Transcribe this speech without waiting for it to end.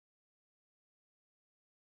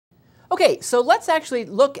Okay, so let's actually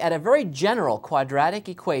look at a very general quadratic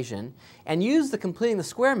equation and use the completing the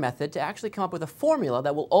square method to actually come up with a formula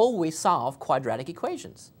that will always solve quadratic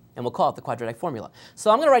equations. And we'll call it the quadratic formula.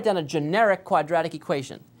 So I'm going to write down a generic quadratic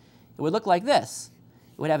equation. It would look like this.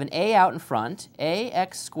 It would have an a out in front,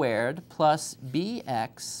 ax squared plus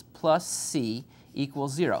bx plus c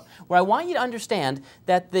equals 0, where I want you to understand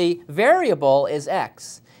that the variable is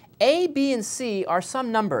x. A, b, and c are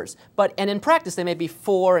some numbers, and in practice they may be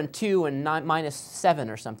 4 and 2 and minus 7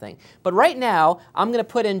 or something. But right now I'm going to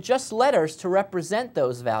put in just letters to represent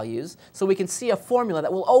those values so we can see a formula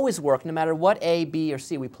that will always work no matter what a, b, or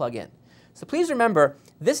c we plug in. So please remember,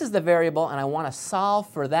 this is the variable and I want to solve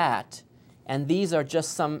for that, and these are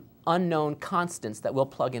just some unknown constants that we'll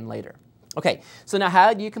plug in later. Okay, so now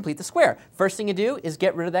how do you complete the square? First thing you do is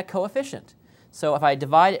get rid of that coefficient. So if I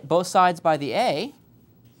divide both sides by the a,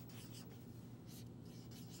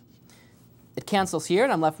 it cancels here,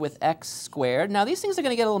 and I'm left with x squared. Now, these things are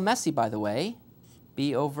going to get a little messy, by the way.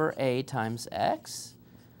 B over a times x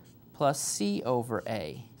plus c over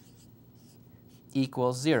a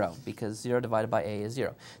equals 0, because 0 divided by a is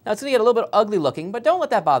 0. Now, it's going to get a little bit ugly looking, but don't let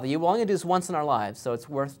that bother you. We're only going to do this once in our lives, so it's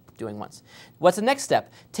worth doing once. What's the next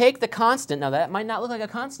step? Take the constant. Now, that might not look like a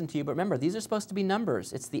constant to you, but remember, these are supposed to be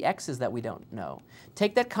numbers. It's the x's that we don't know.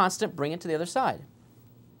 Take that constant, bring it to the other side.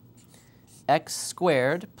 X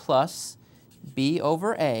squared plus b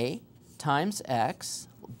over a times x,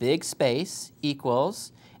 big space,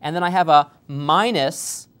 equals, and then I have a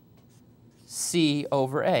minus c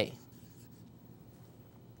over a.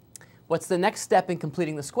 What's the next step in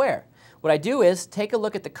completing the square? What I do is take a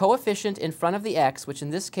look at the coefficient in front of the x, which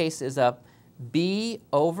in this case is a b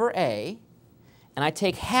over a, and I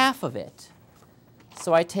take half of it.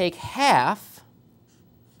 So I take half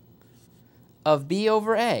of b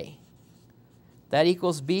over a. That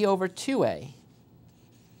equals b over 2a.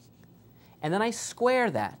 And then I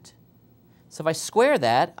square that. So if I square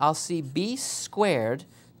that, I'll see b squared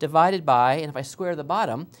divided by, and if I square the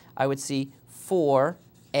bottom, I would see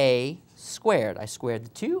 4a squared. I squared the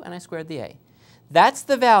 2 and I squared the a. That's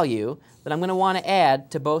the value that I'm going to want to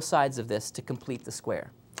add to both sides of this to complete the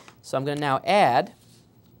square. So I'm going to now add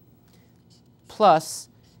plus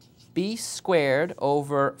b squared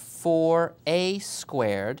over 4a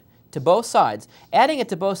squared to both sides. Adding it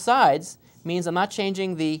to both sides means I'm not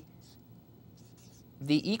changing the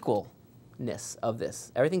equalness of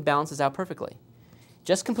this. Everything balances out perfectly.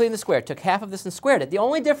 Just completing the square. Took half of this and squared it. The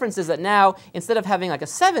only difference is that now, instead of having like a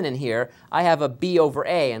 7 in here, I have a b over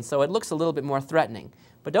a, and so it looks a little bit more threatening.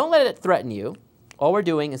 But don't let it threaten you. All we're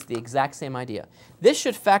doing is the exact same idea. This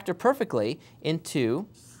should factor perfectly into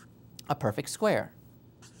a perfect square.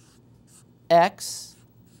 X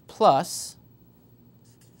plus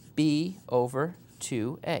b over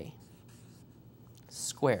 2a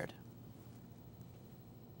squared.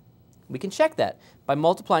 We can check that by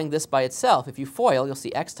multiplying this by itself. If you FOIL, you'll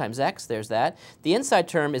see x times x, there's that. The inside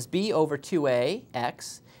term is b over 2a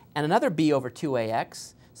x, and another b over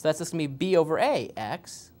 2ax, so that's just going to be b over a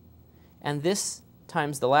x, and this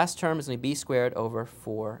times the last term is going to be b squared over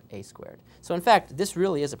 4a squared. So in fact, this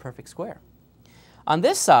really is a perfect square. On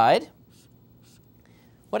this side,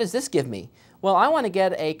 what does this give me? Well, I want to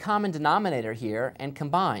get a common denominator here and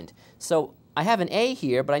combined. So I have an a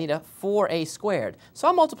here, but I need a 4a squared. So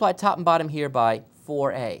I'll multiply top and bottom here by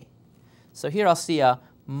 4a. So here I'll see a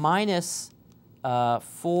minus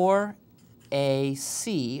 4ac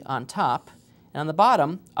on top, and on the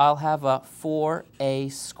bottom I'll have a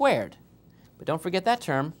 4a squared. But don't forget that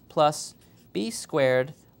term, plus b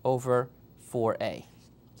squared over 4a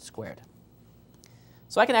squared.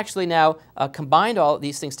 So I can actually now combine all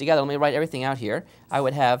these things together. Let me write everything out here. I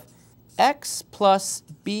would have x plus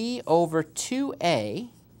b over 2a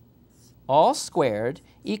all squared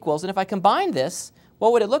equals, and if I combine this,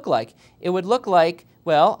 what would it look like? It would look like,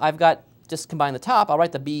 well, I've got, just combine the top, I'll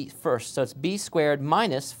write the b first. So it's b squared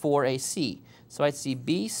minus 4ac. So I'd see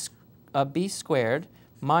b squared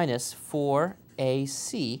minus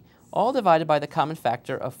 4ac, all divided by the common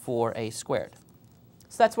factor of 4a squared.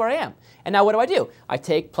 So that's where I am. And now what do? I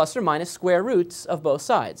take plus or minus square roots of both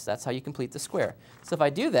sides. That's how you complete the square. So if I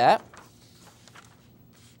do that,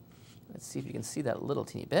 let's see if you can see that little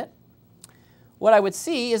teeny bit. What I would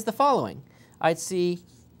see is the following. I'd see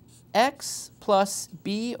x plus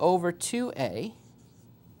b over 2a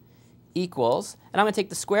equals, and I'm going to take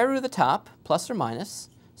the square root of the top, plus or minus,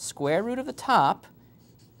 square root of the top,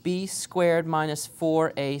 b squared minus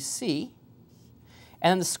 4ac,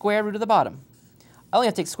 and then the square root of the bottom. I only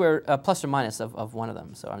have to take square plus or minus of one of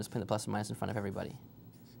them, so I'm just putting the plus or minus in front of everybody.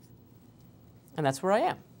 And that's where I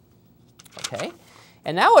am. Okay?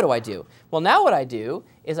 And now what do? Well, now what I do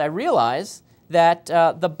is I realize that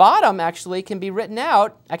the bottom actually can be written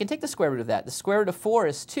out. I can take the square root of that. The square root of 4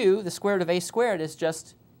 is 2. The square root of a squared is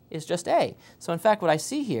just a. So in fact, what I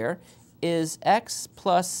see here is x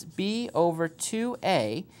plus b over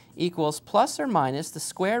 2a equals plus or minus the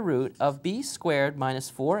square root of b squared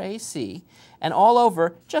minus 4ac, and all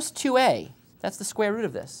over just 2a. That's the square root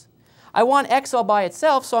of this. I want x all by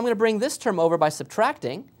itself, so I'm going to bring this term over by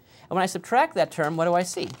subtracting. And when I subtract that term, what do I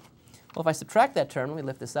see? Well, if I subtract that term, let me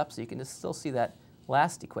lift this up so you can just still see that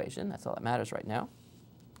last equation. That's all that matters right now.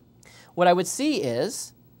 What I would see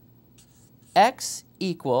is x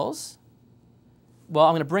equals, well,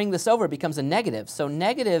 I'm going to bring this over. It becomes a negative. So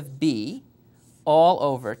negative b all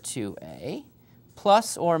over 2a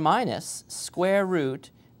plus or minus square root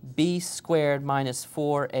b squared minus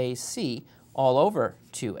 4ac all over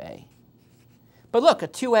 2a. But look, a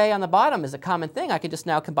 2a on the bottom is a common thing. I can just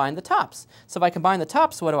now combine the tops. So if I combine the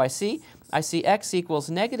tops, what do I see? I see x equals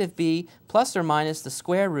negative b plus or minus the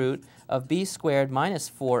square root of b squared minus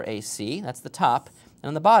 4ac. That's the top. And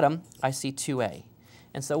on the bottom, I see 2a.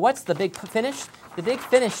 And so what's the big finish? The big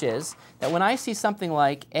finish is that when I see something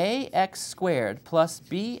like ax squared plus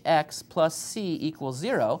bx plus c equals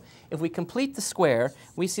 0, if we complete the square,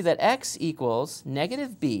 we see that x equals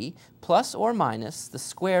negative b plus or minus the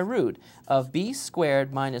square root of b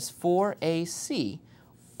squared minus 4ac,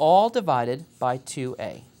 all divided by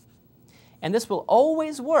 2a. And this will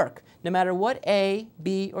always work no matter what a,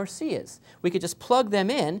 b, or c is. We could just plug them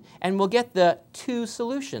in and we'll get the two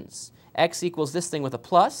solutions. X equals this thing with a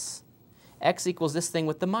plus, x equals this thing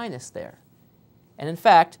with the minus there. And in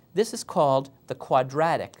fact, this is called the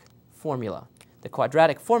quadratic formula. The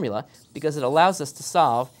quadratic formula because it allows us to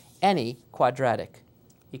solve any quadratic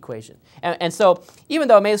equation. And so even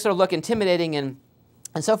though it may sort of look intimidating and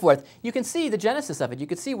so forth, you can see the genesis of it. You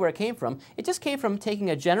can see where it came from. It just came from taking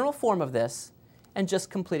a general form of this and just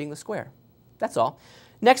completing the square. That's all.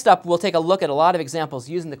 Next up, we'll take a look at a lot of examples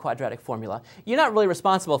using the quadratic formula. You're not really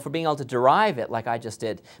responsible for being able to derive it like I just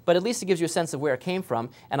did, but at least it gives you a sense of where it came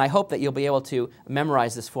from, and I hope that you'll be able to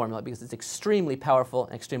memorize this formula because it's extremely powerful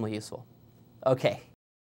and extremely useful. Okay.